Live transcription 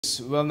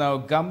Well, now,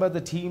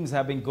 Gammadda teams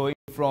have been going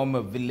from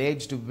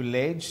village to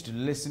village to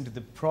listen to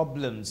the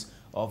problems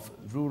of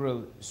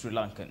rural Sri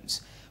Lankans.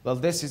 Well,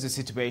 this is a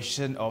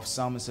situation of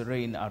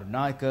Samasara in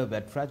Lanka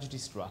where tragedy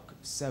struck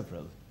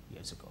several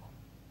years ago.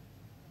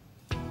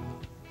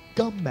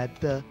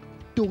 Gammadda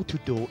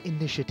Door-to-Door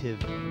initiative.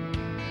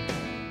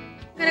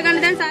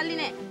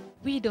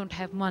 We don't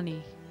have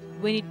money.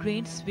 When it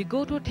rains, we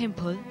go to a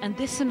temple and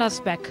they send us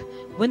back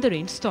when the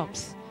rain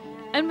stops.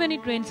 And when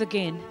it rains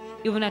again,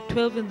 even at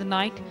 12 in the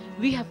night,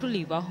 we have to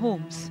leave our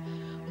homes.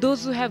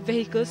 Those who have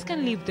vehicles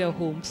can leave their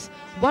homes.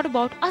 What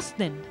about us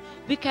then?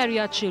 We carry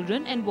our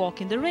children and walk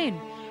in the rain.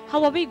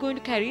 How are we going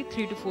to carry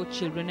 3 to 4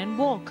 children and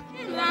walk?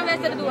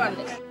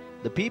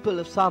 The people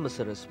of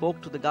Samasara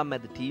spoke to the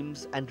Gammadda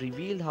teams and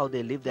revealed how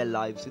they live their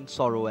lives in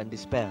sorrow and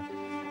despair.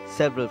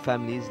 Several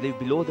families live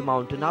below the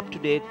mountain up to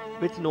date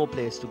with no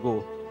place to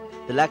go.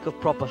 The lack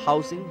of proper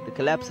housing, the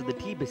collapse of the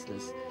tea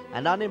business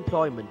and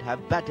unemployment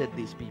have battered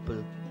these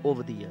people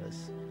over the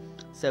years.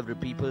 Several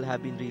people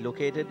have been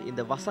relocated in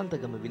the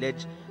Vasantagama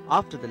village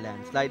after the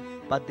landslide,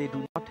 but they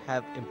do not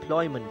have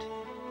employment.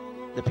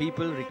 The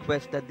people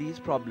request that these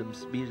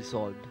problems be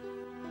resolved.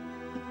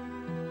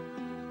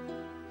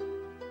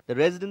 The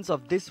residents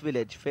of this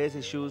village face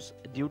issues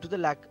due to the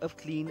lack of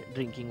clean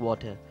drinking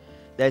water.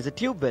 There is a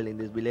tube well in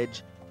this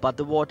village, but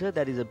the water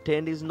that is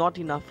obtained is not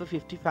enough for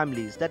 50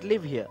 families that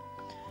live here.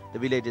 The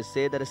villagers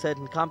say that a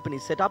certain company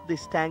set up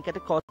this tank at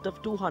a cost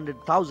of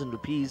 200,000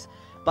 rupees,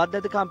 but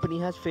that the company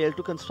has failed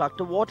to construct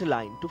a water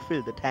line to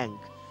fill the tank.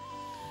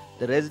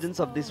 The residents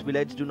of this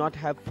village do not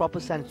have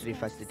proper sanitary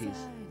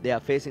facilities. They are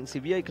facing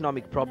severe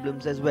economic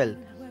problems as well.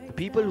 The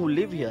people who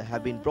live here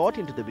have been brought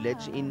into the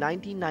village in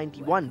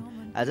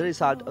 1991 as a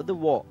result of the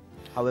war.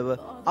 However,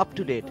 up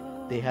to date,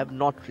 they have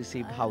not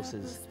received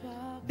houses.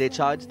 They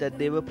charge that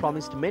they were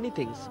promised many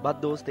things,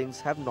 but those things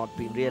have not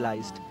been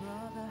realized.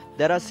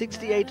 There are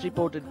 68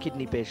 reported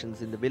kidney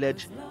patients in the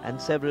village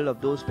and several of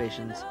those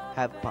patients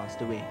have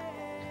passed away.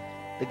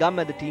 The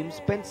Gammadda team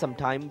spent some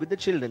time with the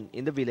children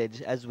in the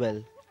village as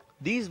well.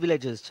 These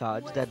villagers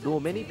charge that though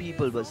many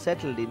people were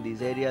settled in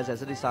these areas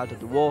as a result of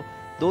the war,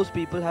 those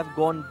people have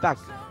gone back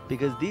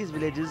because these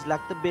villages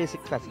lack the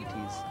basic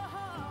facilities.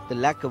 The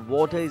lack of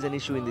water is an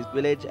issue in this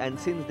village, and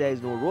since there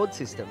is no road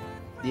system,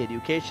 the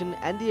education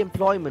and the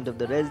employment of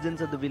the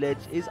residents of the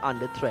village is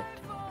under threat.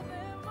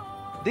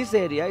 This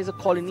area is a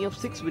colony of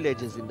 6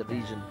 villages in the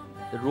region.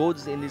 The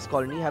roads in this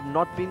colony have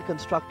not been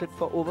constructed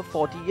for over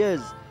 40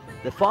 years.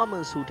 The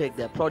farmers who take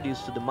their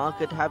produce to the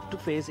market have to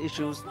face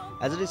issues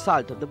as a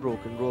result of the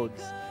broken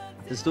roads.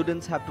 The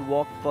students have to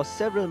walk for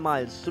several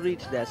miles to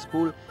reach their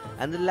school,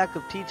 and the lack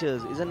of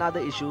teachers is another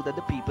issue that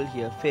the people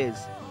here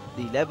face.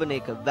 The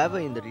 11-acre vava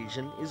in the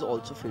region is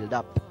also filled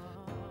up.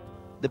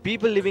 The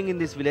people living in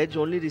this village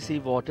only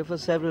receive water for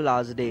several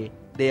hours a day.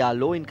 They are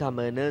low-income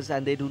earners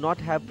and they do not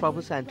have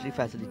proper sanitary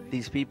facilities.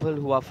 These people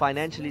who are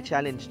financially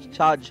challenged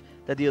charge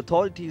that the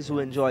authorities who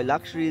enjoy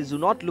luxuries do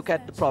not look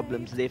at the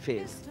problems they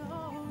face.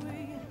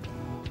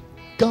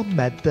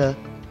 Gammadda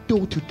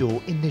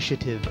Door-to-Door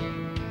initiative.